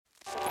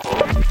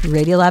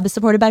Radiolab is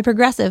supported by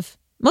Progressive.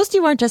 Most of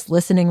you aren't just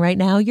listening right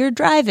now. You're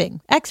driving,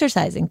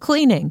 exercising,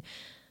 cleaning.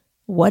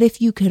 What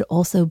if you could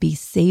also be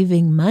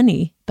saving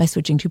money by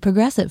switching to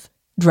Progressive?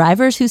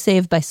 Drivers who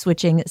save by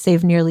switching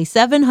save nearly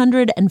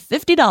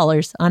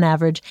 $750 on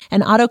average,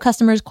 and auto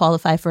customers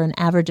qualify for an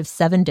average of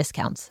 7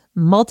 discounts.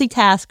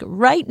 Multitask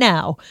right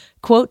now.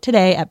 Quote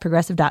today at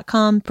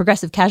Progressive.com.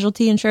 Progressive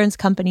Casualty Insurance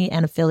Company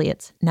and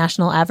Affiliates.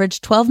 National average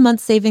 12-month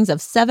savings of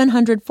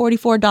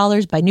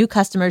 $744 by new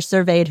customers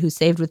surveyed who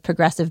saved with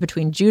Progressive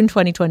between June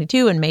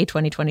 2022 and May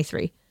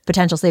 2023.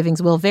 Potential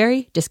savings will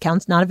vary.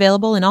 Discounts not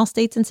available in all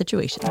states and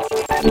situations.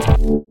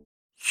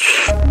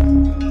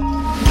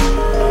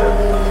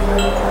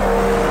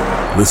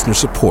 Listener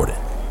supported.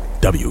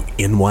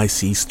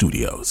 WNYC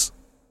Studios.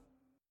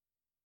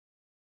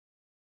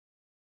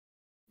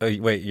 Oh,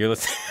 wait, you're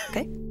listening?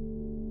 Okay.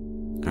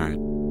 All right.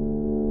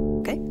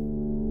 Okay.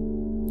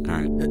 All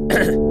right.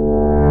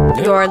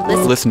 You're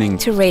listening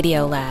to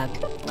Radiolab.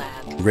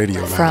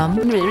 Radio Lab. From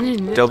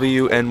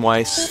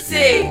WNYC.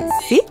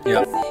 See?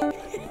 Yep.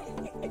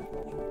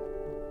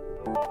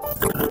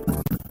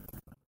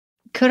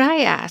 Could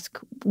I ask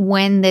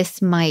when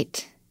this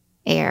might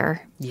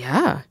air?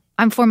 Yeah.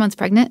 I'm 4 months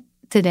pregnant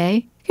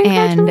today.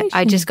 And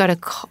I just got a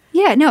call.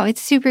 Yeah, no,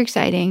 it's super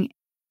exciting.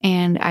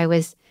 And I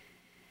was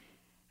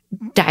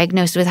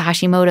diagnosed with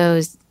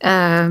Hashimoto's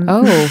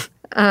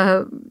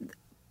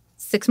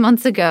 6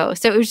 months ago.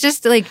 So it was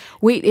just like...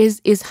 Wait,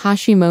 is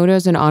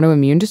Hashimoto's an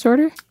autoimmune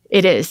disorder?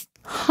 It is.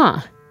 Huh.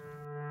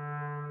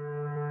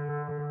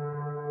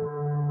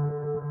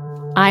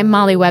 I'm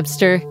Molly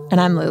Webster.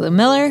 And I'm Lulu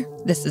Miller.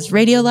 This is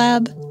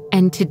Radiolab.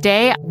 And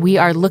today we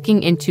are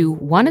looking into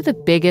one of the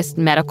biggest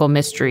medical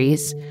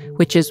mysteries,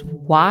 which is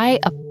why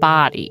a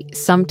body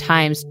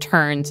sometimes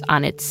turns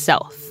on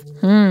itself.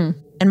 And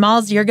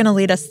Malls, you're going to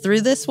lead us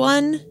through this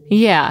one?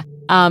 Yeah.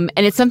 And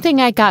it's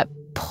something I got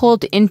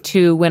pulled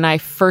into when I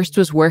first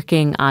was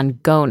working on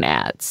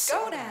gonads.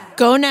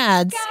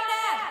 Gonads.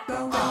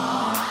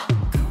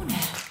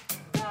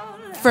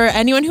 For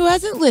anyone who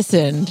hasn't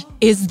listened,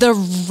 is the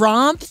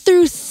romp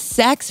through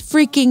sex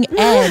freaking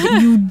ed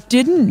you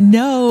didn't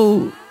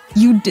know.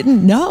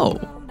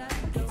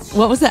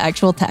 What was the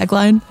actual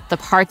tagline? The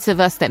parts of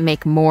us that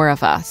make more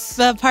of us.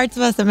 The parts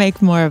of us that make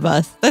more of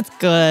us. That's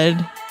good.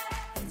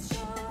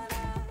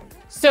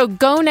 So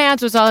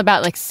gonads was all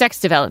about like sex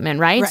development,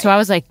 right? So I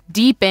was like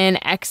deep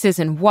in X's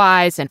and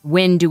Y's and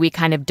when do we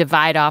kind of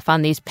divide off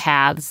on these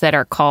paths that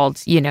are called,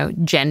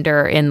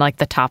 gender in like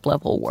the top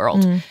level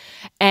world.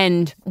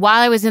 And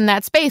while I was in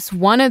that space,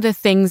 one of the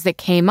things that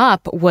came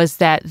up was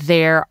that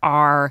there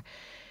are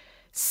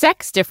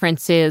sex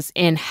differences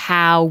in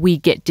how we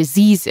get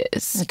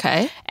diseases.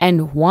 Okay.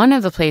 And one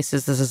of the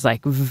places this is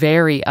like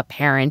very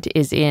apparent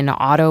is in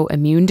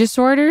autoimmune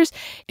disorders.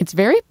 It's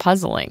very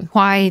puzzling.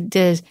 Why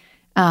does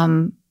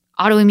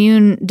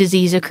autoimmune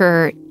disease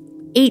occur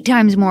 8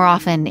 times more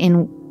often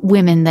in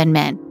women than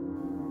men?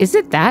 Is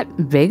it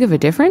that big of a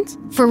difference?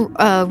 For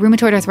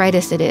rheumatoid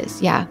arthritis, it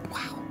is, yeah.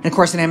 Wow. And of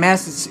course, in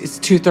MS, it's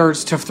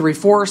 2/3 to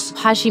 3/4.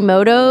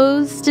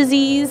 Hashimoto's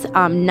disease,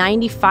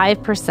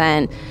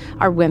 95%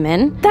 are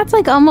women. That's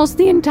like almost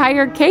the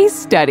entire case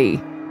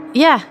study.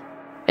 Yeah.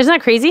 Isn't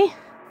that crazy?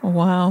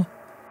 Wow.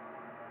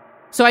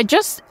 So I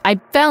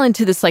fell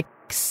into this like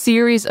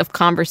series of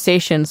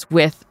conversations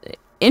with,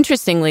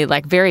 interestingly,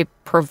 like very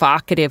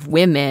provocative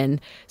women,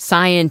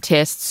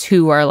 scientists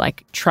who are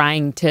like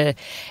trying to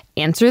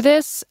answer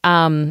this.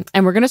 And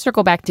we're going to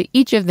circle back to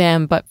each of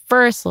them. But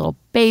first, little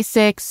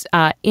basics.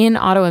 In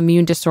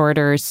autoimmune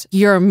disorders,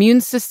 your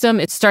immune system,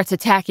 it starts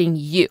attacking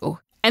you.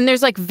 And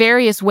there's like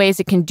various ways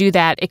it can do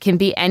that. It can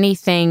be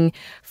anything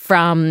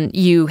from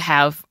you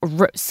have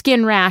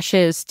skin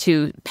rashes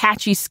to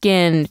patchy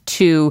skin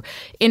to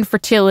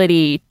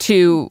infertility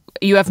to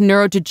you have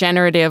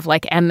neurodegenerative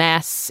like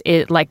MS.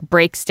 It like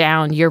breaks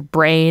down your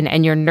brain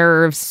and your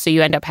nerves. So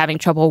you end up having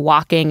trouble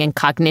walking and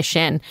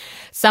cognition.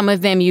 Some of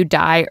them you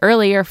die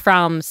earlier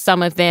from.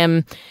 Some of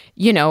them,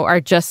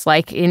 are just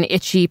like an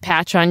itchy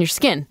patch on your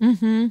skin.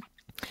 Mm-hmm.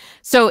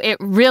 So it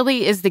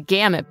really is the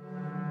gamut.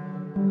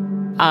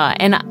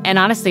 And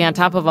honestly, on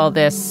top of all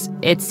this,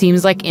 it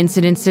seems like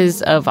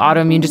incidences of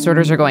autoimmune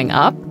disorders are going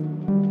up.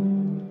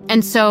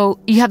 And so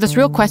you have this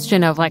real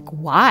question of like,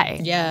 why?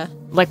 Yeah.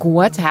 Like,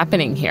 what's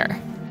happening here?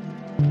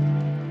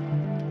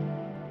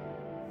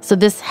 So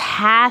this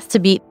has to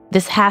be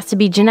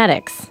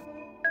genetics.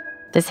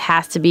 This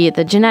has to be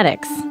the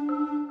genetics.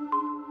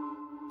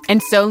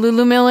 And so,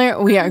 Lulu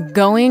Miller, we are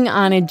going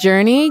on a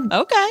journey.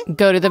 Okay.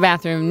 Go to the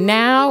bathroom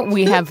now.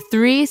 We have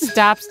 3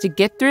 stops to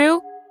get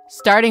through.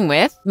 Starting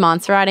with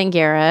Montserrat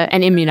Angara, an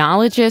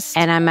immunologist.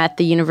 And I'm at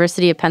the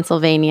University of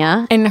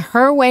Pennsylvania. And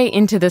her way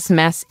into this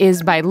mess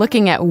is by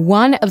looking at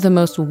one of the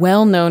most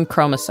well-known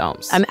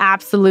chromosomes. I'm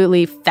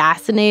absolutely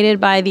fascinated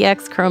by the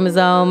X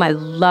chromosome. I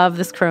love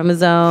this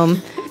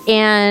chromosome.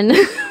 And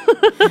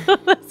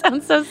that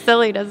sounds so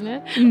silly, doesn't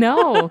it?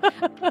 No.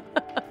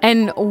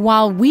 And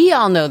while we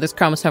all know this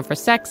chromosome for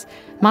sex,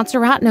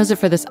 Montserrat knows it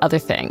for this other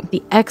thing.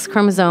 The X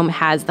chromosome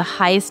has the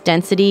highest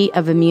density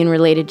of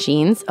immune-related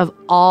genes of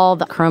all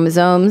the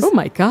chromosomes. Oh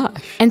my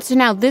gosh. And so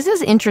now this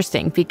is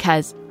interesting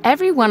because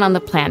everyone on the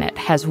planet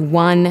has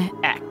one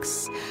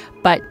X,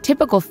 but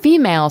typical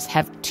females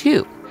have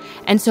two.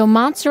 And so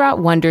Montserrat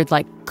wondered,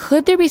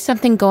 could there be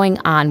something going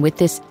on with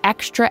this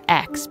extra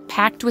X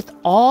packed with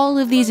all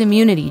of these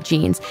immunity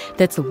genes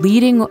that's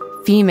leading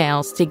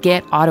females to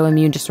get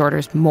autoimmune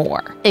disorders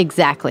more?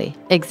 Exactly.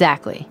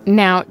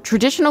 Now,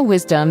 traditional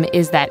wisdom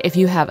is that if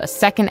you have a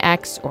second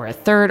X or a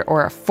third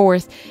or a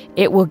fourth,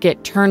 it will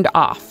get turned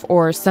off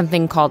or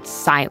something called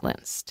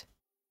silenced.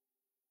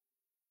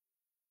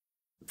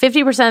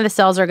 50% of the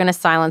cells are going to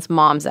silence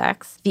mom's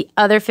X. The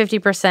other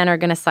 50% are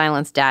going to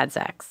silence dad's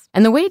X.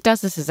 And the way it does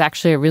this is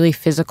actually a really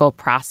physical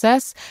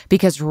process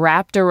because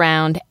wrapped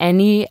around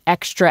any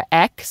extra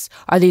X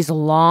are these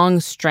long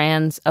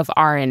strands of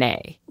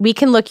RNA. We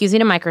can look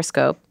using a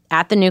microscope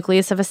at the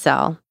nucleus of a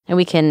cell, and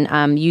we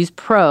can use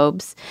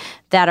probes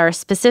that are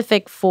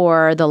specific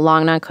for the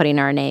long non-coding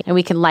RNA, and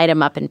we can light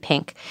them up in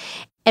pink.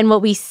 And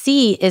what we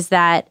see is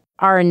that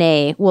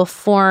RNA will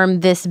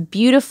form this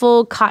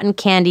beautiful cotton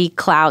candy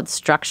cloud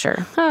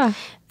structure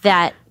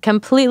that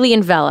completely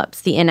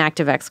envelops the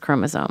inactive X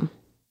chromosome.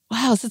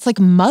 Wow, so it's like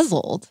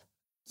muzzled.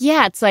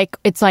 Yeah, it's like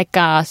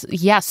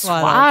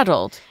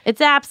swaddled.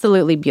 It's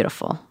absolutely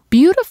beautiful.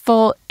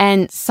 Beautiful,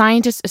 and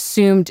scientists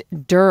assumed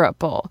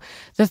durable.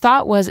 The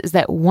thought is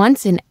that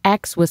once an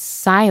X was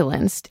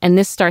silenced, and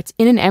this starts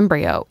in an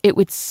embryo, it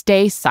would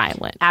stay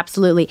silent.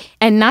 Absolutely.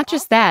 And not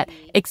just that,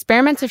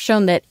 experiments have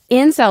shown that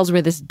in cells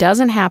where this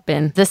doesn't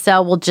happen, the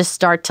cell will just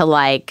start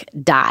to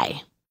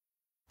die.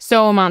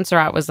 So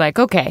Montserrat was like,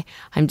 okay,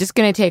 I'm just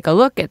going to take a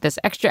look at this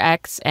extra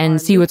X and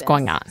see what's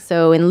going on.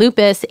 So in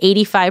lupus,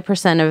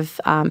 85%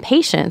 of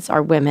patients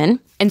are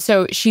women. And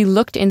so she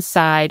looked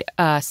inside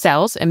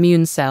cells,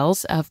 immune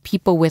cells of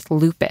people with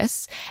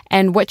lupus.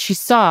 And what she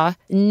saw...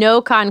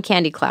 No cotton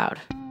candy cloud.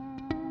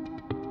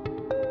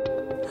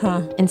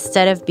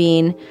 Instead of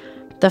being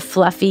the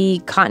fluffy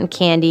cotton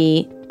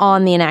candy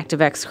on the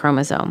inactive X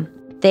chromosome,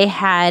 they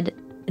had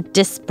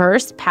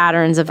dispersed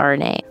patterns of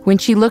RNA. When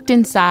she looked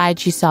inside,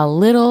 she saw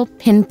little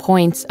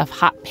pinpoints of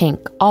hot pink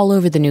all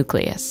over the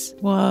nucleus.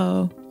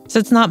 Whoa. So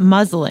it's not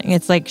muzzling.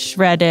 It's like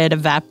shredded,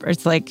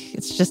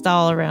 it's just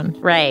all around.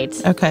 Right.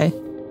 Okay.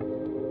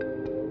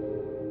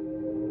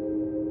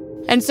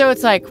 And so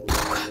it's like,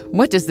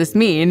 what does this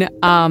mean?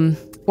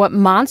 What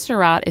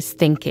Montserrat is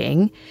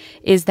thinking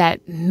is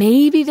that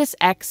maybe this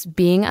X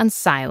being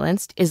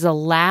unsilenced is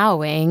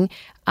allowing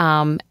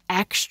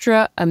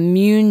extra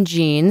immune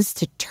genes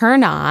to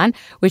turn on,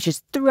 which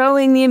is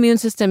throwing the immune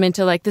system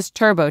into this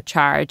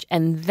turbocharge,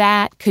 and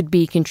that could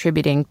be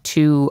contributing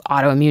to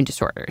autoimmune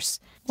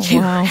disorders.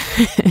 Wow.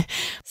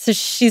 So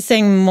she's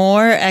saying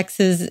more X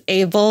is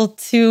able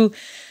to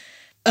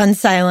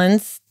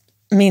unsilence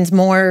means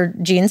more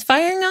genes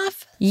firing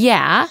off?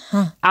 Yeah.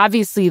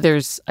 Obviously,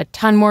 there's a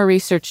ton more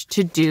research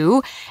to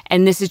do,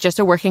 and this is just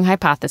a working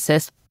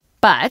hypothesis.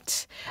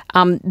 But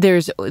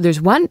there's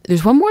one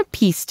more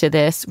piece to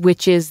this,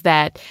 which is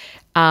that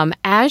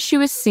as she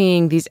was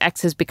seeing these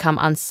X's become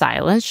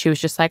unsilenced, she was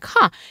just like,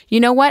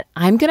 you know what?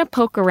 I'm going to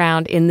poke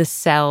around in the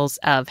cells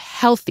of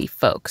healthy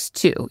folks,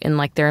 too,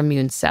 in their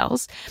immune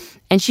cells.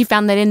 And she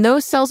found that in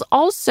those cells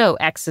also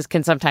X's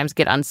can sometimes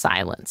get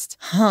unsilenced.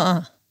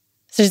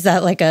 So is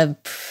that a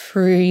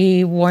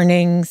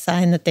pre-warning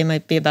sign that they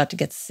might be about to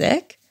get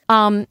sick?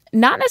 Not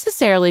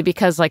necessarily,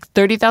 because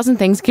 30,000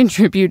 things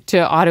contribute to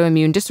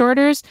autoimmune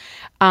disorders,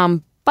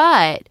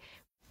 but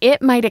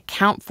it might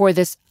account for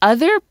this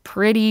other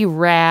pretty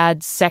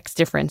rad sex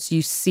difference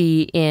you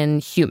see in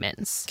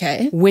humans.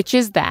 Okay. Which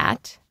is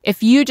that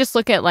if you just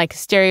look at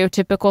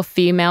stereotypical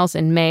females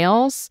and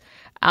males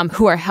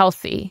who are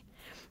healthy,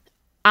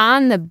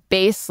 on the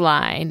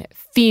baseline,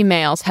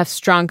 females have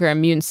stronger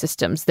immune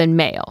systems than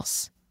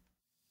males.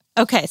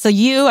 Okay, so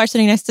you are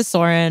sitting next to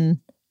Soren.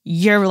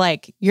 You're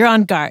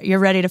on guard. You're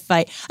ready to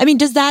fight. I mean,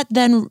 does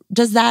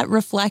that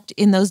reflect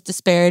in those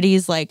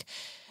disparities?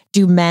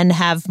 Do men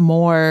have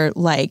more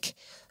I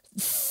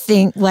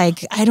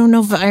don't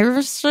know,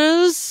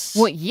 viruses?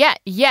 Well, yeah.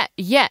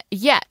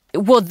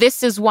 Well,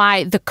 this is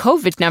why the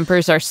COVID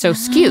numbers are so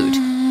skewed,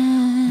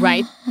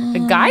 right?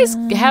 The guys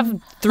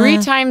have 3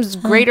 times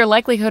greater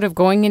likelihood of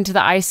going into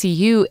the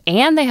ICU,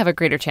 and they have a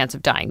greater chance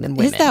of dying than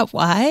women. Is that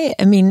why?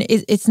 I mean,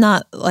 it's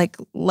not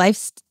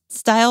lifestyle.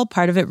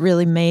 Part of it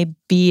really may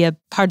be a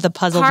part of the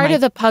puzzle. Part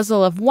of the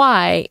puzzle of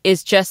why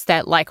is just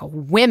that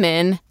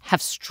women have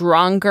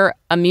stronger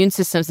immune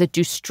systems that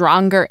do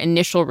stronger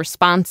initial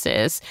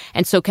responses,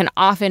 and so can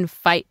often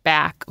fight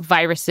back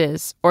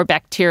viruses or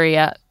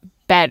bacteria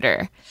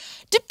better.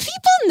 Do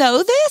people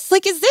know this?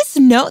 Is this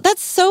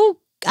that's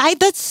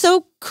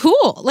so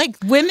cool.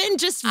 Women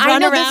just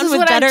run around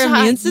with better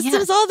immune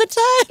systems all the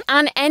time.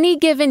 On any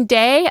given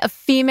day, a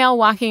female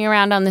walking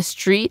around on the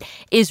street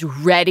is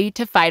ready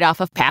to fight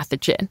off a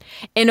pathogen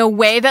in a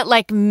way that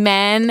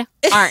men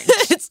aren't.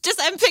 It's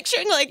I'm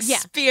picturing like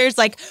spears,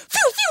 like phew,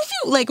 phew,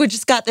 phew. Like we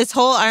just got this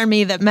whole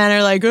army that men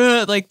are like,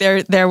 ugh, like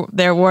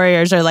their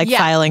warriors are like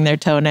filing their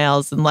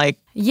toenails and like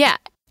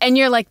and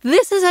you're like,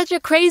 this is such a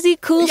crazy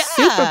cool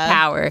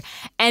superpower.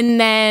 And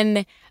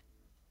then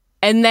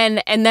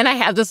I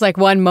have this like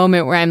one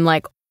moment where I'm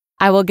like,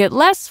 I will get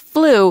less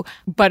flu,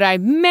 but I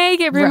may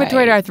get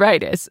rheumatoid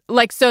arthritis.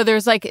 Like, so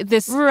there's like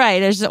this.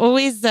 Right. There's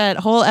always that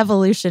whole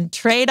evolution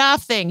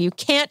trade-off thing. You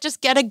can't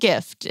just get a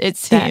gift, it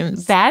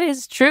seems. That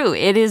is true.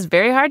 It is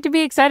very hard to be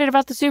excited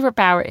about the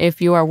superpower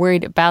if you are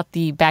worried about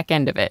the back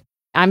end of it.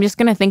 I'm just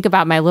going to think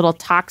about my little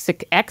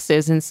toxic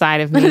exes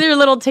inside of me. Their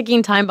little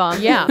ticking time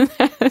bomb. Yeah. I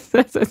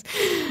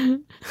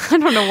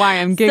don't know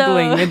why I'm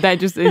giggling. That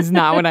just is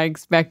not what I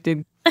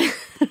expected.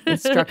 It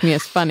struck me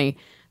as funny.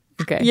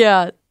 Okay.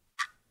 Yeah.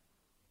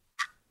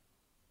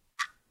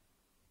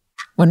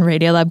 When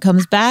Radiolab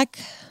comes back,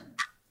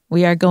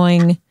 we are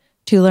going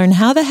to learn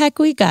how the heck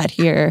we got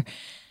here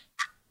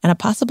and a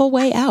possible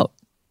way out.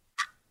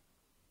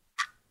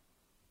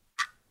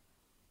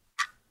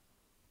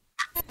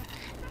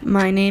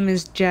 My name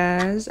is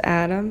Jazz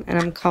Adam, and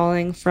I'm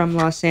calling from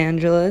Los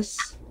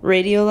Angeles.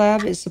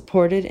 Radiolab is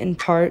supported in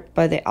part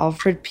by the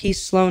Alfred P.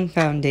 Sloan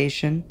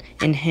Foundation,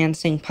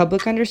 enhancing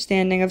public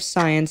understanding of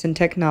science and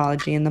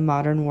technology in the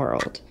modern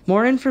world.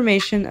 More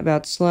information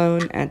about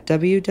Sloan at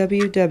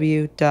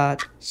www.sloan.org.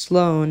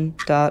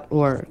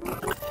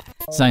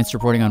 Science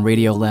reporting on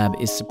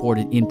Radiolab is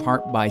supported in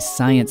part by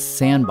Science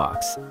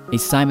Sandbox, a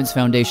Simons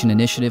Foundation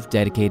initiative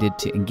dedicated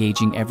to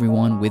engaging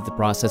everyone with the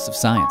process of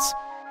science.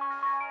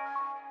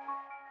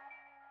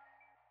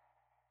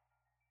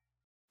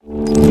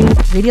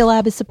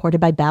 Radiolab is supported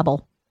by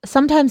Babbel.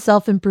 Sometimes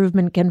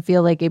self-improvement can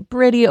feel like a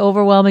pretty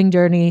overwhelming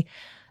journey.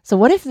 So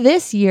what if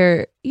this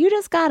year you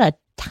just got a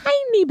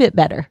tiny bit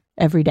better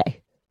every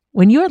day?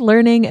 When you're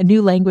learning a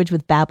new language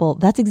with Babbel,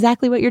 that's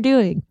exactly what you're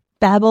doing.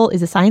 Babbel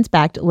is a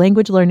science-backed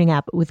language learning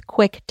app with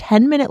quick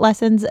 10-minute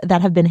lessons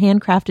that have been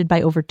handcrafted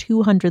by over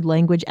 200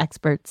 language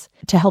experts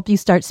to help you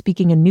start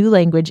speaking a new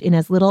language in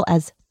as little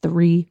as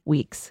 3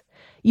 weeks.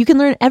 You can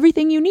learn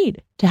everything you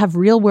need to have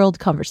real-world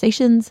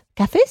conversations,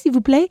 café s'il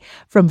vous plaît,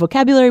 from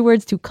vocabulary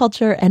words to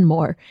culture and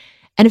more.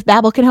 And if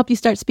Babbel can help you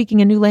start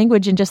speaking a new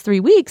language in just 3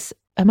 weeks,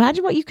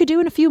 imagine what you could do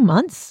in a few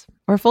months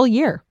or a full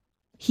year.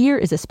 Here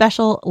is a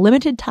special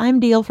limited time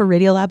deal for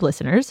Radiolab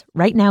listeners.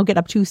 Right now, get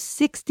up to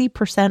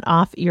 60%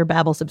 off your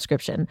Babbel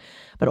subscription,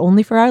 but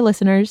only for our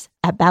listeners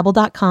at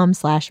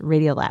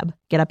babbel.com/Radiolab.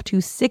 Get up to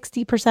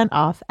 60%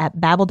 off at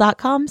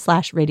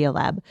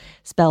babbel.com/Radiolab,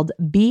 spelled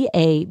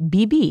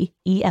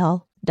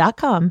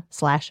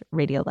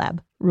BABBEL.com/Radiolab.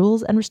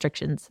 Rules and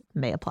restrictions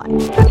may apply.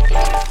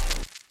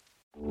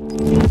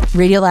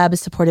 Radiolab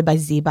is supported by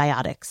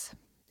ZBiotics.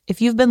 If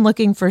you've been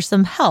looking for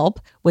some help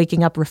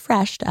waking up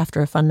refreshed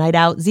after a fun night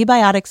out,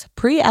 ZBiotics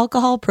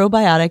Pre-Alcohol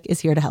Probiotic is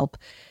here to help.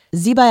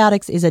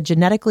 ZBiotics is a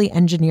genetically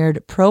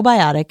engineered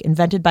probiotic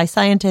invented by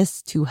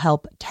scientists to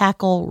help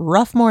tackle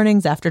rough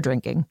mornings after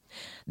drinking.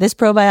 This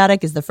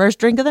probiotic is the first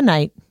drink of the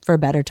night for a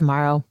better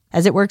tomorrow,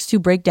 as it works to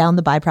break down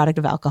the byproduct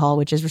of alcohol,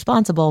 which is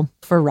responsible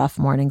for rough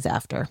mornings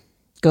after.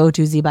 Go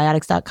to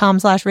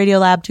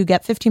zbiotics.com/Radiolab to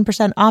get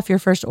 15% off your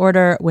first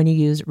order when you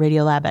use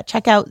Radiolab at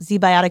checkout.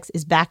 ZBiotics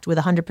is backed with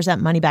a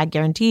 100% money-back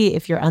guarantee.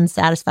 If you're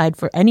unsatisfied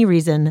for any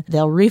reason,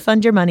 they'll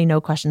refund your money, no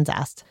questions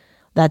asked.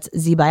 That's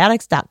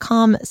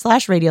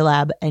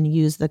zbiotics.com/Radiolab and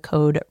use the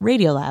code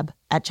Radiolab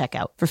at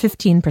checkout for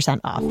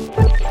 15% off.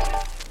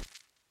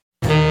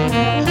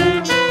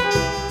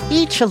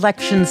 Each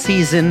election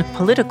season,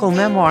 political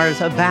memoirs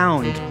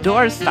abound,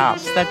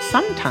 doorstops that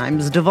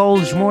sometimes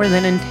divulge more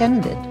than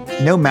intended.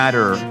 No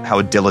matter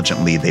how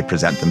diligently they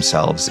present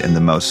themselves in the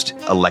most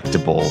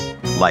electable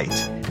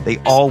light, they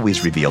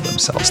always reveal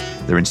themselves,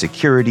 their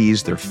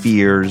insecurities, their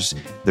fears,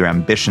 their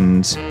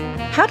ambitions.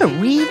 How to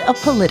read a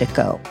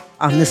Politico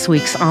on this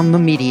week's On the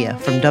Media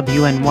from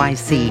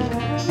WNYC.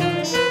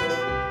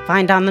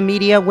 Find On the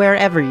Media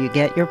wherever you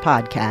get your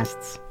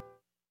podcasts.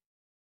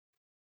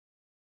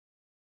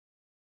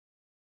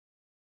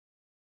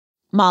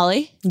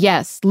 Molly?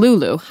 Yes,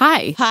 Lulu.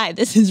 Hi. Hi,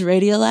 this is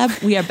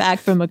Radiolab. We are back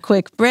from a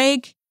quick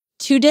break.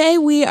 Today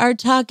we are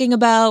talking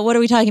about, what are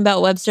we talking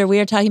about, Webster? We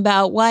are talking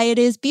about why it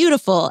is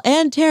beautiful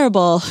and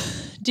terrible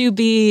to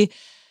be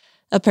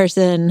a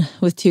person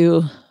with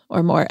 2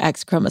 or more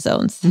X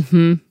chromosomes.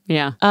 Mm-hmm.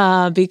 Yeah.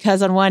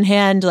 Because on one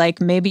hand, like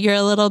maybe you're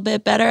a little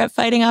bit better at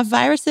fighting off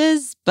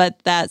viruses, but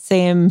that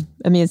same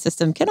immune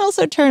system can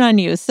also turn on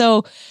you.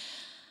 So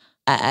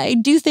I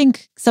do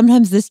think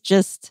sometimes this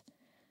just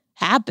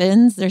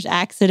happens. There's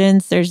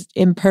accidents, there's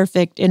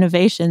imperfect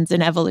innovations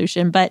in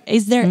evolution. But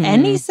is there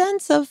any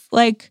sense of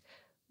like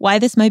why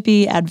this might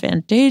be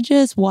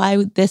advantageous,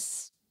 why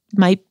this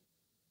might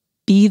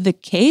be the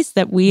case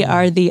that we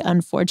are the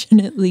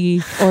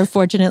unfortunately or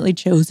fortunately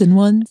chosen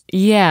ones?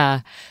 Yeah,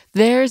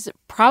 there's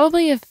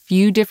probably a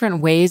few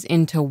different ways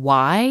into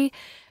why,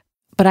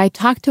 but I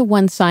talked to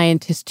one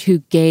scientist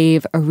who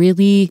gave a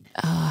really,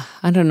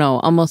 I don't know,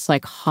 almost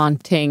like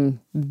haunting,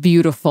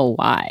 beautiful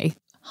why.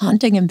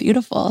 Haunting and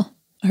beautiful.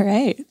 All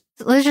right.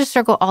 Let's just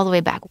circle all the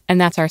way back. And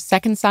that's our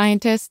second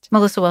scientist,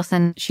 Melissa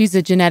Wilson. She's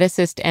a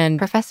geneticist and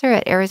professor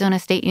at Arizona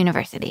State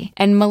University.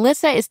 And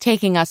Melissa is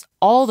taking us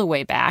all the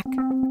way back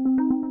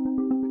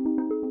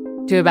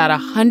to about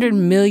 100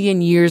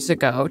 million years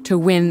ago to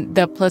when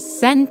the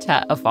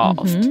placenta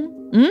evolved.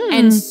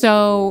 And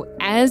so,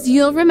 as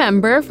you'll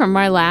remember from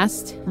our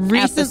last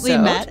recently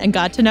episode, met and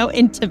got to know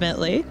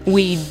intimately.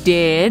 We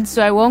did.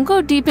 So I won't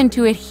go deep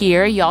into it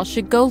here. Y'all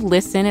should go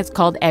listen. It's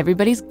called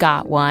Everybody's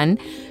Got One.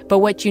 But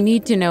what you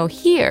need to know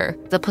here,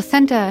 the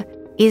placenta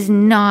is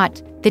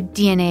not the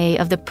DNA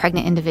of the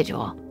pregnant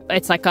individual.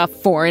 It's like a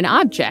foreign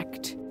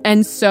object.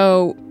 And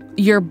so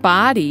your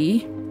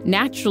body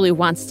naturally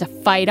wants to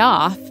fight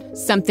off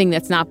something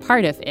that's not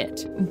part of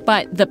it.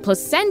 But the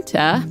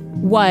placenta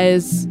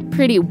was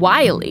pretty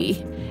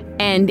wily,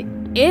 and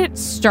it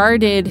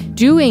started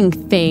doing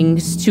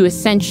things to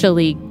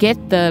essentially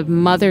get the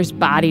mother's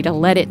body to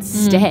let it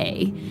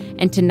stay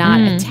and to not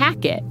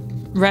attack it.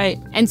 Right.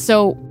 And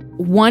so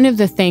one of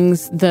the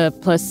things the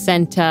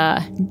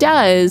placenta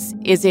does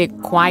is it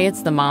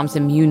quiets the mom's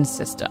immune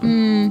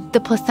system.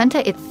 The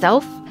placenta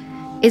itself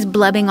is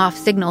blubbing off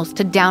signals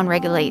to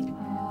downregulate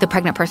the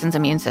pregnant person's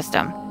immune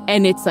system.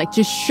 And it's like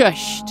just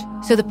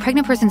shushed. So the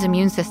pregnant person's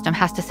immune system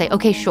has to say,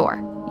 okay, sure,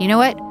 you know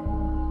what?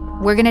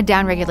 We're going to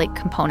downregulate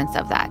components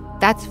of that.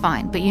 That's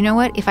fine. But you know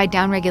what? If I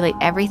downregulate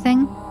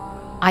everything,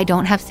 I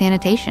don't have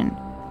sanitation.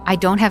 I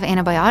don't have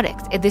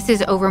antibiotics. This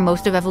is over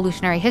most of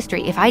evolutionary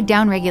history. If I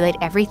downregulate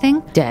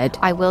everything, dead,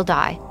 I will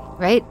die,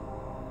 right?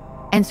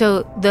 And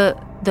so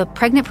the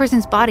pregnant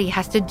person's body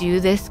has to do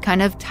this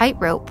kind of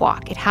tightrope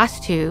walk. It has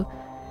to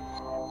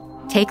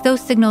take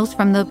those signals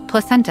from the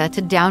placenta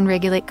to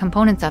downregulate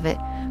components of it,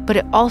 but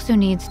it also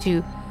needs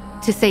to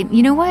say,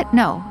 you know what?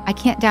 No, I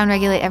can't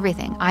downregulate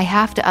everything. I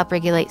have to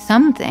upregulate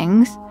some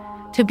things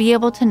to be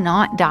able to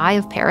not die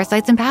of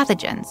parasites and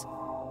pathogens.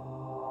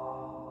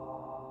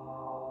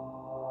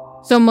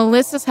 So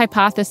Melissa's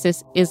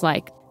hypothesis is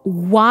like,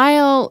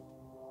 while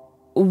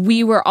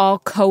we were all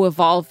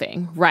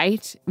co-evolving,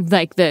 right?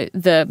 Like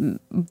the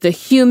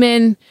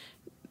human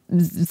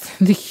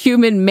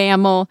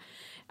mammal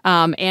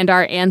and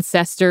our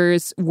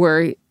ancestors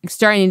were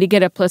starting to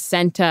get a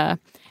placenta,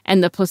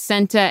 and the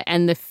placenta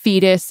and the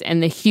fetus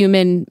and the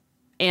human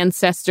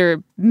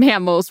ancestor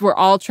mammals were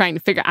all trying to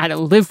figure out how to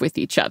live with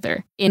each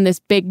other. In this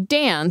big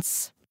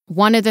dance,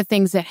 one of the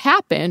things that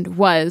happened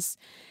was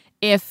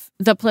if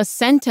the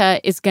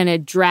placenta is going to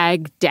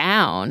drag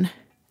down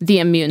the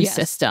immune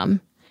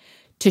system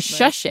to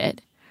shush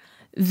it,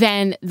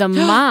 then the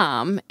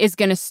mom is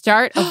going to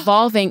start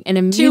evolving an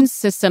immune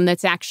system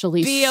that's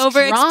actually be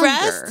stronger.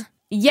 overexpressed?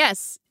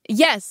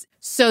 Yes.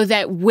 So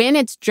that when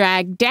it's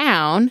dragged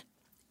down,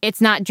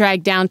 it's not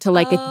dragged down to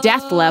like a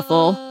death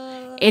level.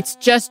 It's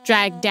just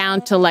dragged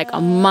down to like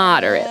a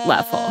moderate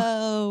level.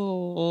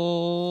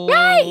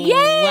 Right?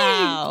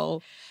 Yay!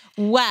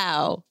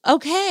 Wow.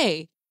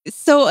 Okay.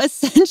 So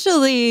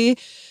essentially,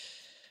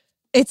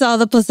 it's all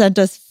the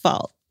placenta's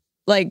fault.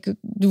 Like,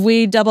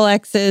 we double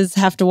X's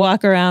have to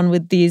walk around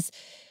with these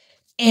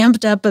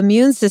amped up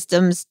immune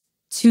systems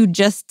to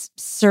just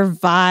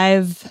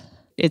survive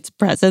its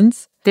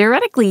presence.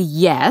 Theoretically,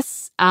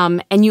 yes.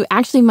 And you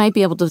actually might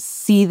be able to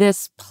see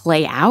this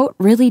play out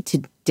really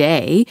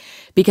today,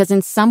 because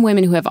in some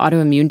women who have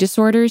autoimmune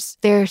disorders,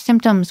 their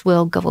symptoms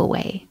will go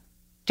away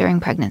during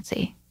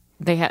pregnancy.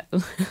 They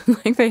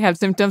have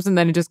symptoms and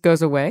then it just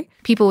goes away.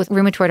 People with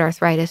rheumatoid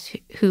arthritis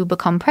who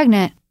become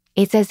pregnant,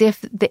 it's as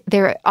if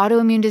their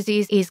autoimmune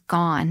disease is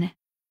gone.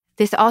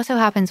 This also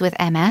happens with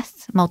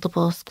MS,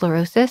 multiple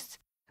sclerosis.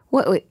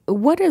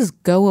 What does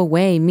go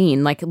away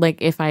mean? Like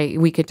if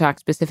we could talk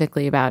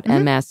specifically about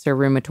MS or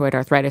rheumatoid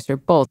arthritis or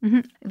both.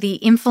 The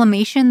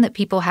inflammation that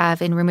people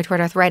have in rheumatoid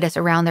arthritis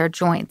around their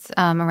joints,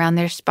 around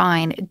their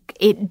spine,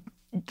 it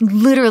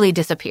literally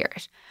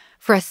disappears.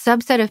 For a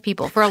subset of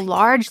people, for a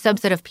large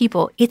subset of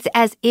people, it's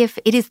as if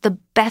it is the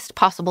best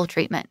possible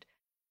treatment.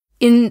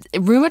 In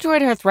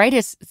rheumatoid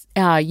arthritis,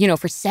 for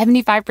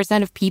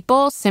 75% of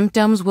people,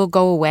 symptoms will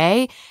go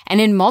away.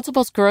 And in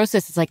multiple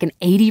sclerosis, it's like an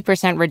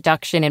 80%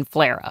 reduction in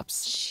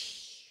flare-ups.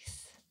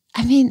 Jeez.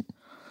 I mean...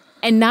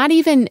 And not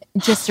even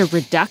just a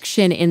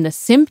reduction in the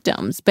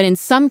symptoms, but in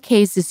some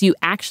cases, you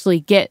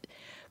actually get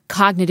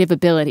cognitive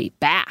ability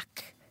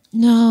back.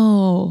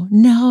 No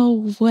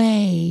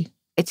way.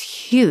 It's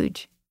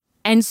huge.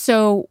 And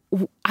so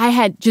I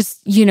had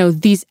just,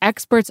 these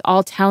experts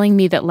all telling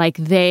me that like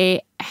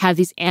they have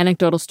these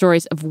anecdotal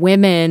stories of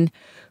women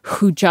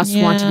who just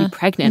want to be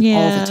pregnant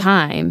all the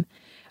time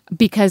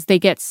because they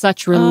get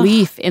such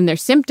relief in their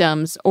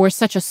symptoms or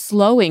such a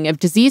slowing of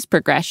disease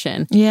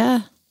progression.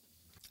 Yeah.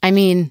 I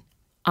mean,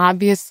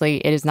 obviously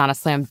it is not a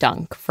slam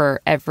dunk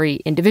for every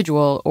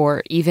individual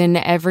or even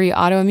every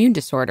autoimmune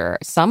disorder.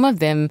 Some of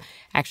them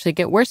actually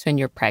get worse when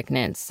you're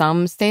pregnant.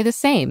 Some stay the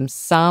same.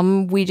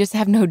 Some we just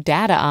have no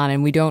data on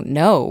and we don't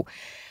know.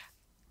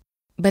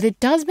 But it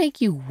does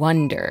make you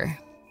wonder.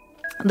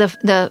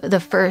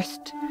 The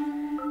first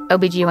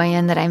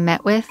OBGYN that I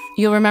met with.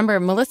 You'll remember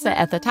Melissa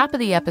at the top of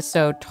the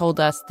episode told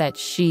us that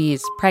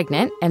she's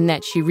pregnant and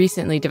that she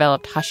recently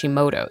developed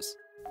Hashimoto's.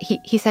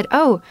 He said,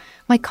 oh,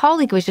 my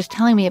colleague was just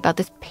telling me about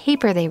this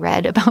paper they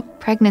read about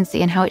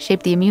pregnancy and how it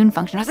shaped the immune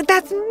function. I was like,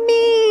 that's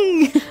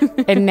me!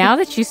 And now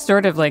that she's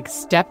sort of like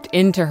stepped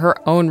into her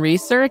own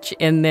research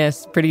in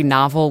this pretty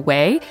novel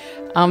way,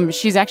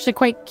 she's actually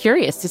quite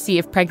curious to see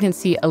if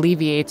pregnancy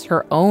alleviates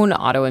her own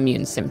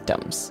autoimmune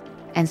symptoms.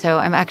 And so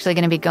I'm actually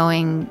going to be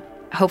going,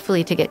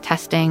 hopefully, to get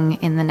testing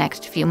in the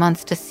next few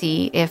months to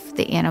see if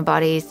the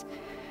antibodies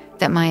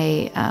that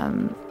my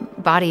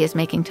body is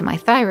making to my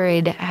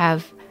thyroid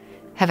have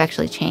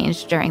actually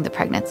changed during the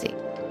pregnancy.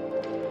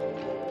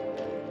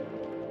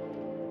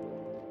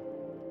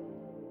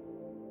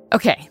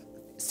 Okay,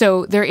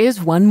 so there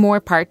is one more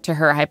part to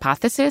her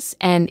hypothesis,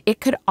 and it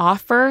could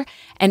offer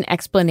an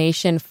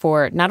explanation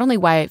for not only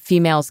why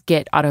females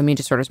get autoimmune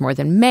disorders more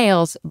than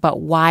males, but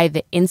why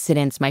the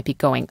incidence might be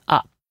going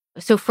up.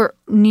 So for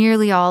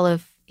nearly all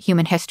of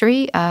human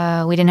history,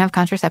 we didn't have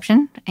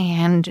contraception,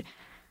 and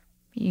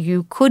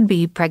you could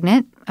be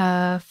pregnant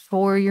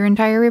for your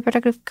entire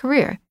reproductive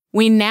career.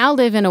 We now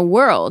live in a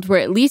world where,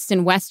 at least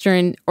in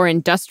Western or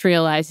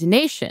industrialized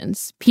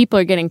nations, people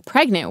are getting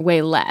pregnant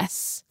way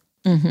less.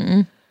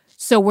 Mm-hmm.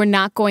 So we're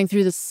not going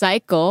through the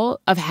cycle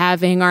of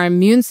having our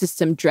immune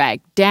system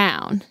dragged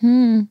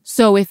down.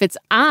 So if it's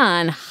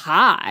on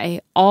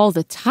high all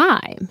the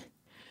time,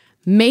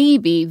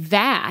 maybe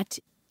that,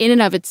 in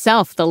and of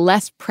itself, the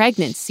less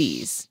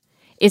pregnancies,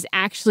 is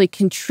actually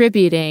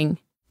contributing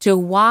to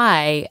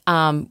why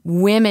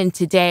women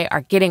today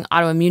are getting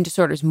autoimmune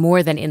disorders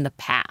more than in the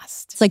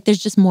past. It's like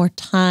there's just more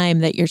time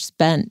that you're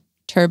spent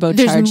turbocharged.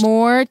 There's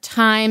more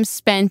time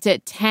spent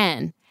at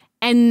 10.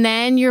 And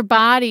then your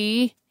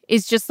body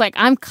is just like,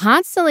 I'm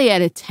constantly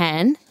at a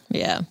 10.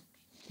 Yeah.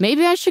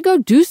 Maybe I should go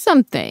do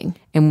something.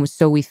 And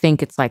so we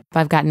think it's like, if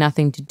I've got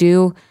nothing to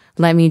do,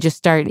 let me just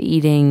start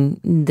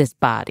eating this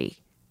body.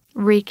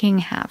 Wreaking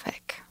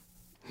havoc.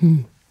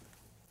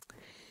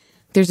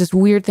 There's this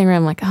weird thing where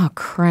I'm like, oh,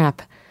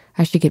 crap,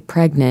 I should get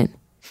pregnant.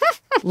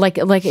 It's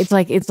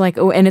like,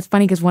 oh, and it's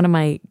funny because one of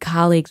my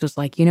colleagues was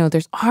like,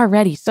 there's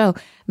already so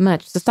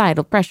much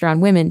societal pressure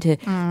on women to,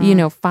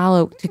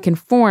 follow, to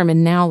conform.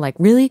 And now, like,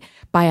 really,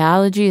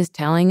 biology is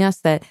telling us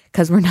that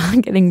because we're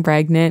not getting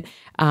pregnant,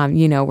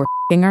 we're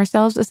f***ing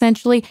ourselves,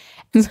 essentially.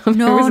 So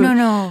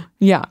No.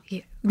 Yeah.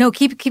 No,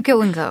 keep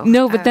going, though.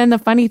 No, but then the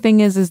funny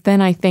thing is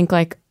then I think,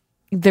 like,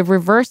 the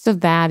reverse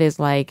of that is,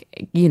 like,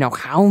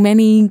 how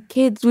many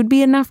kids would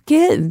be enough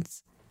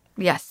kids?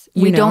 Yes.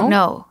 We don't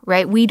know,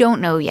 right? We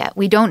don't know yet.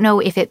 We don't know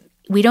if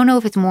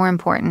it's more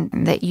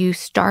important that you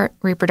start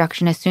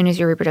reproduction as soon as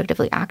you're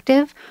reproductively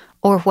active,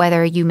 or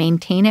whether you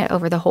maintain it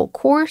over the whole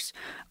course,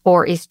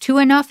 or is 2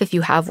 enough if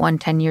you have one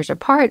 10 years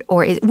apart,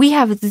 we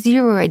have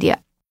zero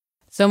idea.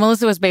 So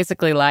Melissa was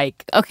basically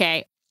like,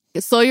 okay,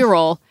 slow your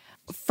roll.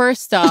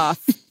 First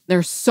off,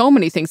 there's so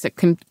many things that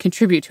can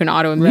contribute to an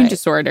autoimmune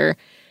disorder.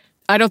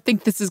 I don't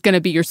think this is going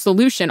to be your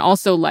solution.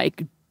 Also,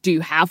 like, do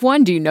you have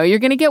one? Do you know you're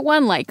going to get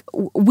one? Like,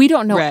 we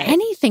don't know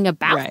anything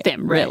about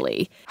them,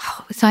 really.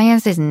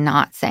 Science is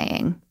not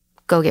saying,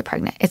 go get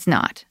pregnant. It's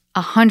not.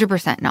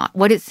 100% not.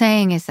 What it's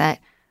saying is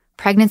that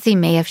pregnancy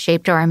may have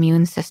shaped our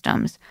immune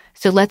systems.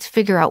 So let's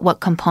figure out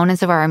what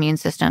components of our immune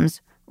systems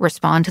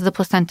respond to the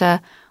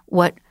placenta,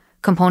 what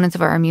components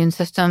of our immune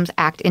systems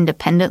act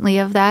independently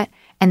of that,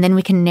 and then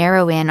we can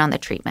narrow in on the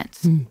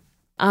treatments.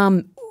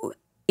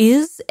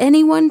 Is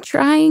anyone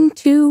trying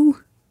to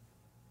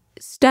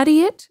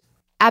study it?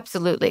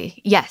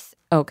 Absolutely. Yes.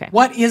 Okay.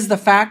 What is the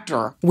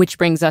factor? Which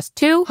brings us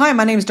to... Hi,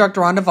 my name is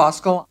Dr. Rhonda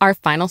Voskuil. Our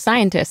final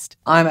scientist.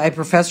 I'm a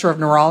professor of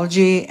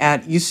neurology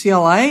at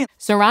UCLA.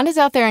 So Rhonda's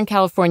out there in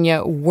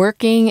California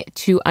working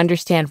to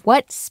understand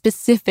what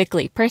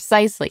specifically,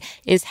 precisely,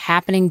 is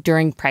happening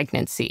during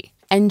pregnancy.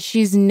 And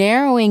she's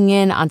narrowing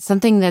in on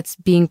something that's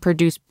being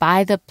produced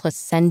by the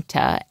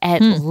placenta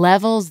at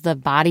levels the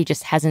body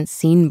just hasn't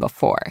seen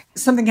before.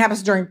 Something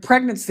happens during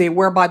pregnancy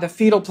whereby the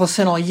fetal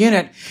placental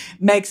unit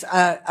makes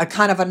a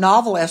kind of a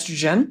novel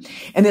estrogen.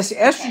 And this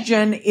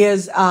estrogen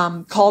is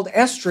called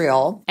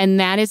estriol. And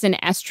that is an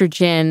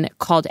estrogen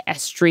called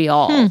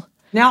estriol.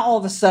 Now, all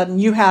of a sudden,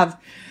 you have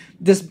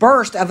this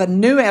burst of a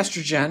new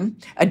estrogen,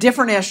 a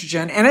different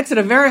estrogen, and it's at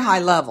a very high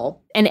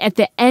level. And at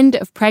the end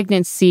of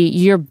pregnancy,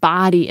 your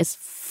body is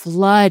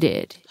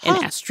flooded in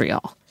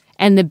estriol.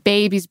 And the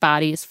baby's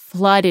body is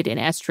flooded in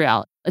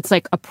estriol. It's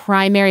like a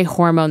primary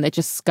hormone that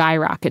just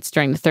skyrockets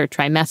during the 3rd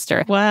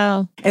trimester.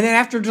 Wow. And then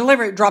after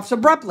delivery, it drops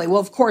abruptly.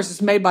 Well, of course,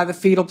 it's made by the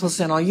fetal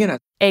placental unit.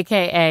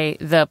 AKA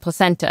the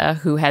placenta,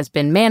 who has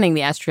been manning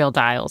the estriol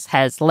dials,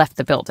 has left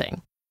the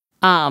building.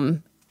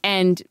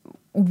 And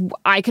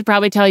I could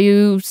probably tell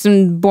you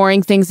some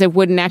boring things that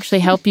wouldn't actually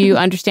help you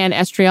understand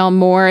estriol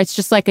more. It's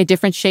just like a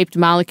different shaped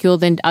molecule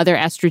than other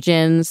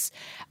estrogens.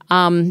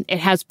 It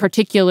has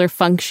particular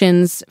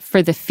functions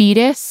for the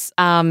fetus.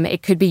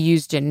 It could be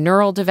used in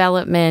neural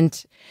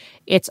development.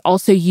 It's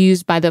also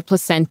used by the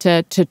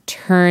placenta to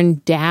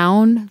turn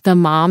down the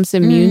mom's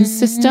immune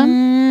system.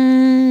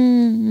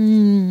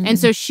 And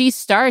so she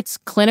starts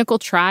clinical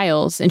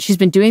trials, and she's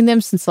been doing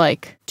them since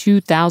like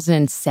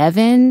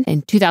 2007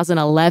 and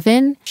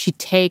 2011. She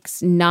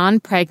takes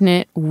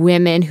non-pregnant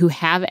women who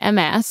have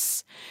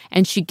MS,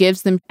 and she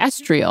gives them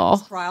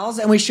estriol. Trials,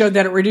 and we showed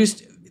that it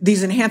reduced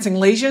these enhancing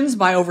lesions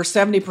by over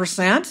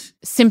 70%.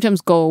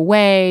 Symptoms go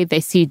away. They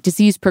see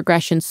disease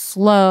progression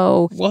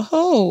slow.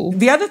 Whoa.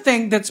 The other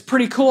thing that's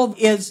pretty cool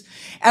is,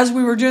 as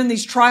we were doing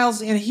these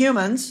trials in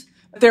humans,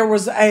 there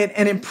was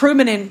an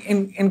improvement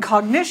in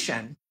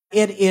cognition.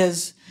 It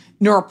is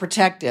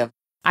neuroprotective.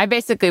 I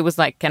basically was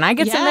like, can I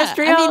get some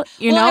estriol?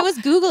 I was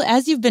Googling,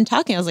 as you've been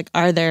talking, I was like,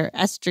 are there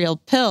estriol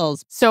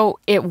pills? So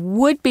it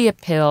would be a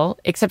pill,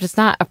 except it's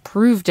not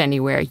approved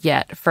anywhere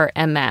yet for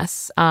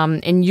MS.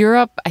 In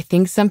Europe, I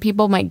think some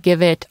people might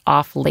give it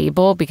off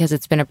label because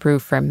it's been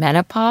approved for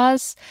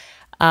menopause.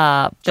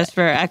 Just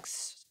for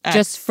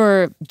Just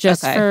for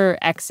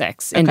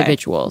XX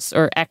individuals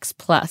or X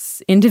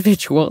plus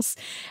individuals.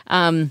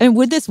 And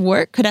would this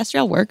work? Could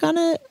estriol work on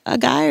a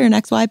guy or an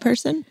XY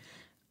person?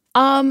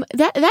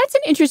 That's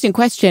an interesting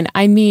question.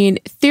 I mean,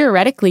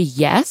 theoretically,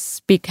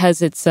 yes,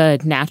 because it's a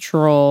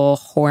natural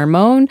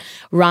hormone.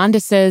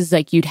 Rhonda says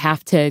like you'd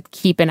have to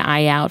keep an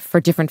eye out for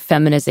different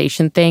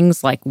feminization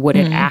things, like would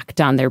it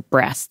act on their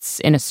breasts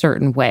in a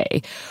certain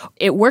way?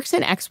 It works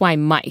in XY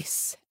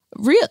mice.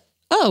 Real?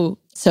 Oh,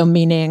 so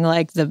meaning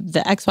like the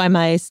XY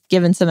mice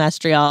given some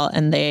estriol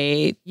and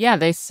they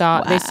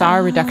saw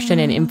a reduction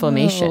in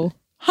inflammation.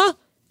 Huh?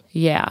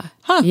 Yeah.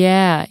 Huh?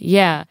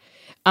 Yeah.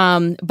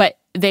 But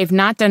they've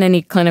not done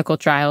any clinical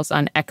trials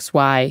on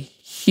XY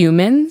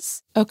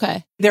humans.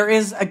 Okay. There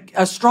is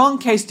a strong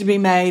case to be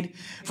made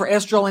for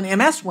estriol in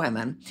MS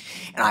women,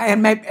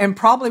 and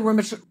probably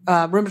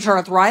rheumatoid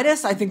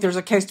arthritis. I think there's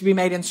a case to be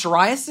made in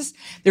psoriasis.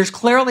 There's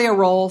clearly a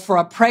role for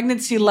a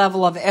pregnancy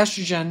level of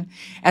estrogen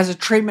as a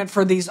treatment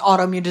for these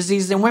autoimmune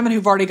diseases in women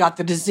who've already got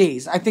the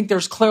disease. I think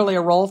there's clearly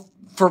a role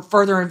for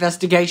further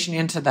investigation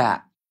into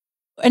that.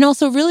 And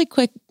also, really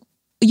quick,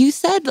 you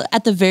said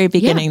at the very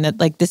beginning that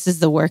like this is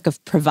the work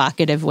of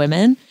provocative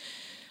women.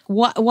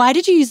 Why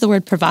did you use the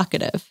word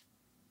provocative?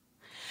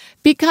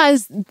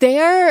 Because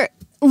they're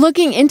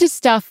looking into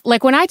stuff.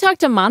 Like when I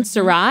talked to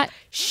Montserrat,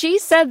 she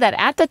said that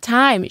at the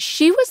time,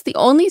 she was the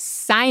only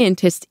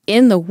scientist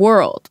in the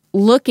world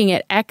looking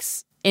at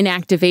X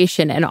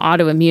inactivation and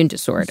autoimmune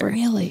disorder.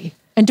 Really?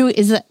 And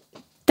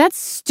that's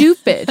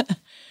stupid.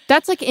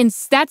 That's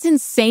that's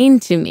insane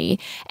to me.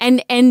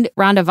 And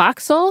Rhonda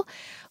Voxel,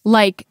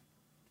 like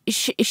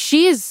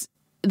she is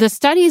the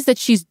studies that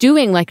she's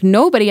doing, like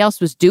nobody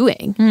else was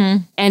doing.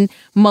 And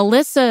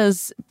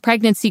Melissa's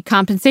pregnancy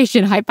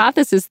compensation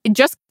hypothesis, it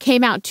just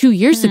came out 2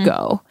 years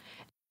ago.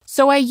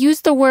 So I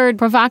use the word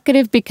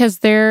provocative because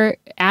they're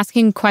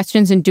asking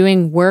questions and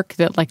doing work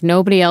that like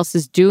nobody else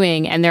is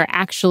doing. And they're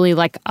actually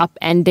like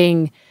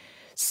upending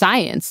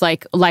science,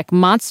 like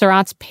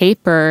Montserrat's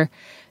paper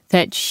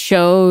that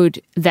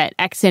showed that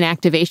X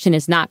inactivation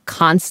is not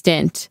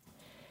constant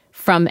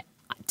from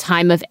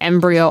time of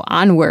embryo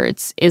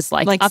onwards is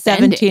like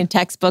upending. 17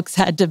 textbooks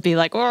had to be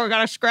like, we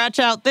gotta scratch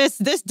out this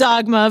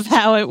dogma of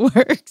how it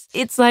works.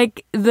 It's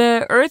like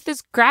the earth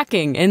is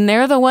cracking and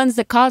they're the ones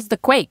that caused the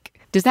quake.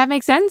 Does that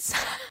make sense?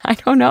 I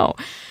don't know.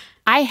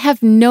 I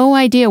have no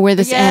idea where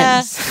this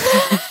ends.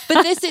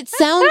 But it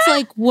sounds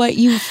like what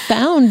you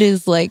found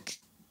is like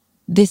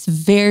this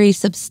very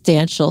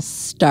substantial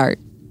start.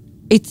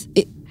 That's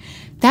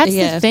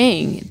the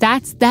thing.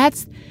 That's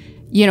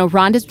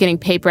Rhonda's getting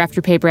paper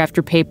after paper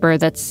after paper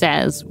that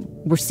says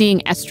we're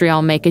seeing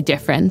estriol make a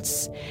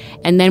difference.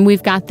 And then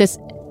we've got this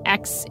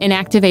X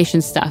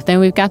inactivation stuff. Then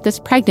we've got this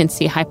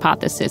pregnancy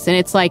hypothesis. And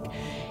it's like,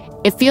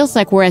 it feels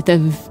like we're at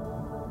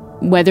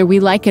whether we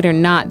like it or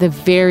not, the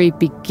very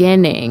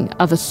beginning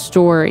of a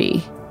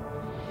story.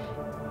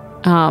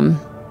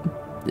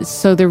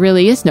 So there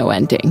really is no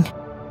ending.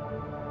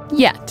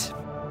 Yet.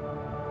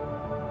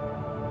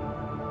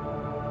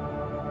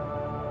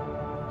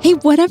 Hey,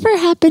 whatever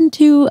happened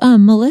to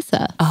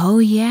Melissa? Oh,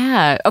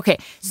 yeah. Okay,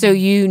 so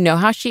you know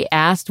how she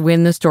asked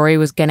when the story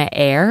was going to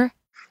air?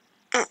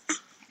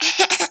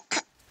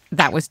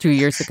 That was 2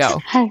 years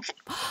ago. Hi.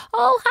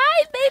 Oh,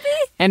 hi,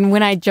 baby. And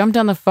when I jumped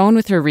on the phone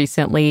with her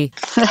recently...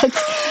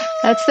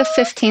 That's the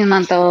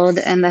 15-month-old,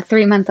 and the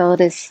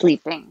 3-month-old is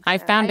sleeping. I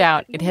found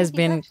out it has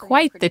been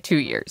quite the 2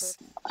 years.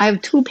 I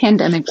have 2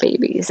 pandemic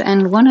babies,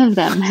 and one of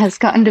them has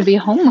gotten to be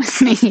home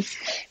with me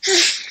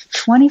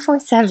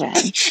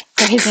 24/7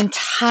 for his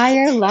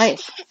entire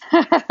life.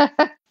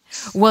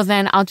 Well,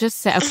 then I'll just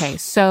say, okay,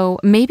 so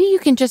maybe you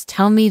can just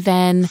tell me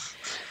then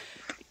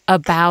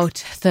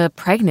about the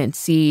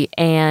pregnancy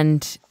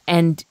and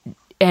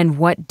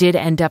what did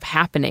end up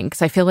happening,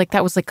 because I feel like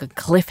that was like a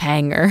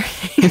cliffhanger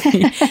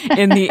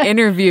in the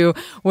interview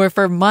where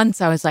for months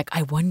I was like,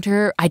 I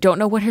don't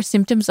know what her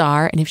symptoms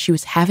are, and if she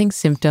was having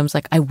symptoms,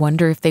 like I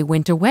wonder if they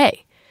went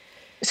away.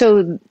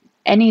 So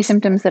any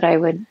symptoms that I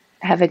would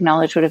have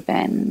acknowledged would have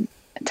been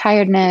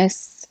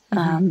tiredness,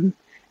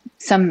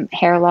 some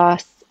hair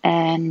loss,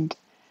 and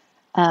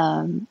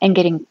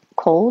getting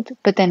cold.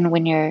 But then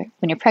when you're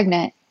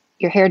pregnant,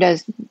 your hair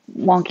does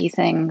wonky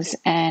things,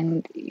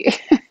 and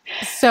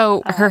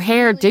So her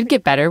hair did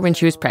get better when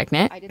she was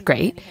pregnant.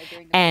 Great.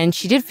 And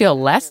she did feel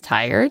less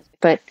tired.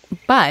 But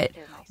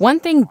one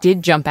thing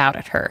did jump out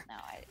at her.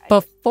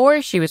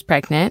 Before she was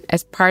pregnant,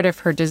 as part of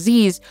her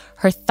disease,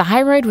 her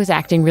thyroid was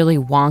acting really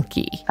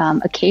wonky.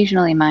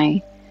 Occasionally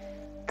my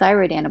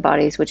thyroid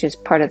antibodies, which is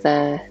part of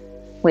the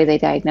way they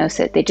diagnose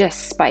it, they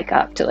just spike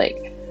up to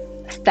like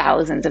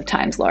thousands of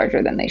times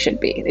larger than they should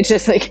be. It's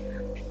just like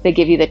they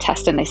give you the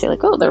test and they say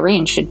like, oh, the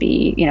range should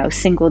be,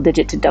 single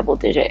digit to double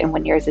digit. And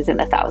when yours is in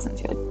the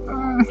thousands, you're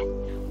like,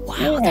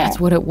 wow, that's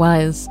what it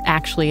was,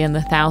 actually in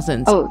the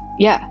thousands. Oh,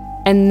 yeah.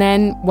 And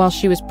then while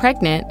she was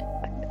pregnant,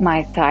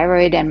 my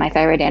thyroid and my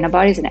thyroid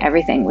antibodies and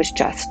everything was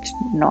just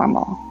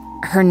normal.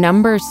 Her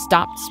numbers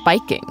stopped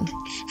spiking.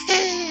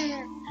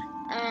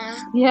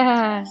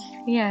 Yeah.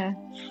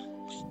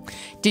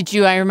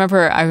 I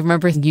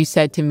remember you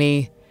said to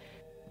me,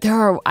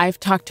 I've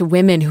talked to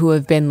women who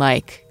have been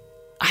like,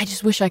 I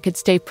just wish I could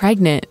stay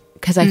pregnant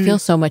because I feel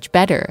so much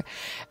better.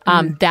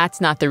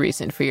 That's not the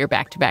reason for your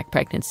back-to-back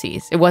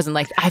pregnancies. It wasn't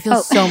like, I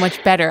feel so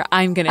much better,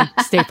 I'm going to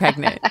stay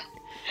pregnant.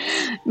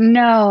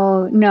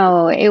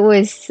 No, it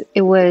was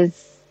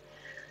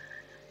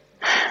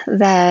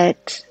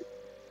that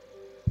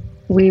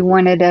we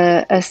wanted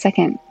a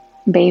second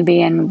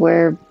baby and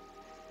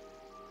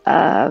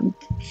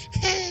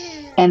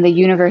and the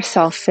universe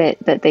saw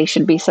fit that they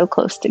should be so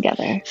close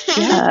together.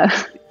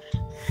 Yeah.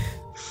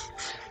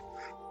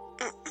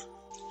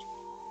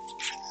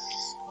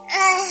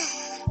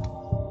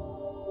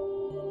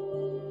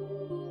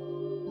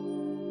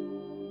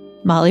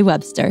 Molly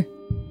Webster.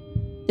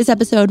 This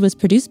episode was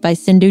produced by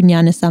Sindhu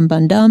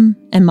Gnanasambandam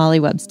and Molly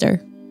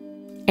Webster.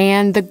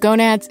 And the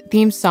Gonads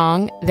theme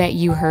song that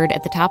you heard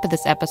at the top of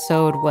this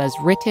episode was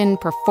written,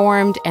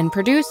 performed, and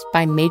produced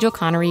by Majel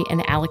Connery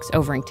and Alex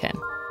Overington.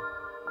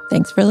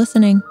 Thanks for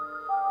listening.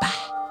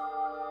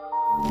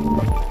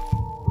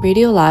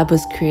 Radiolab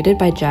was created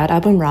by Jad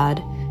Abumrad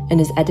and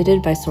is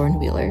edited by Soren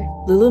Wheeler.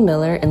 Lulu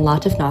Miller and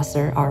Latif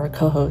Nasser are our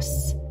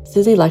co-hosts.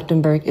 Susie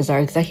Lechtenberg is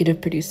our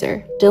executive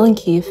producer. Dylan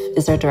Keefe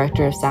is our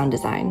director of sound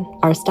design.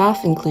 Our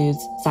staff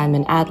includes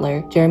Simon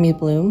Adler, Jeremy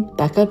Bloom,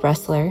 Becca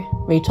Bressler,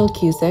 Rachel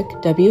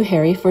Cusick, W.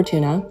 Harry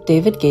Fortuna,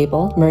 David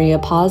Gable, Maria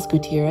Paz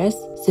Gutierrez,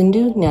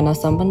 Sindhu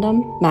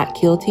Gnanasambandam, Matt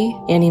Keelty,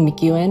 Annie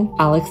McEwen,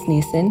 Alex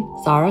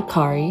Neeson, Zara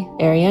Kari,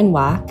 Ariane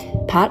Wack,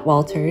 Pat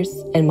Walters,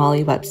 and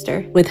Molly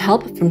Webster, with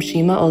help from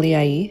Shima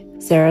Oliai,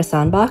 Sarah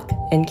Sandbach,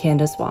 and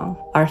Candace Wong.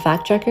 Our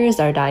fact checkers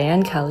are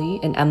Diane Kelly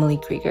and Emily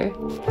Krieger.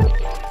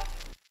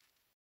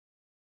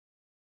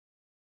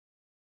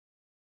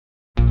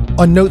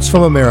 On Notes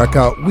from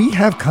America, we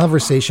have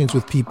conversations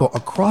with people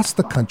across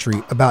the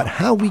country about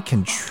how we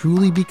can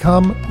truly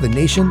become the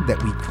nation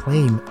that we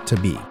claim to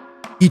be.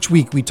 Each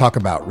week, we talk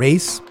about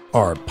race,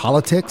 our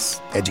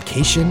politics,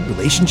 education,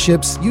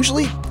 relationships,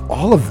 usually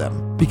all of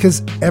them,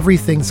 because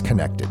everything's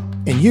connected.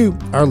 And you,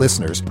 our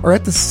listeners, are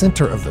at the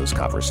center of those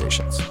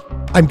conversations.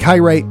 I'm Kai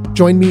Wright.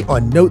 Join me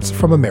on Notes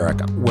from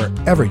America,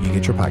 wherever you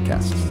get your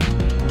podcasts.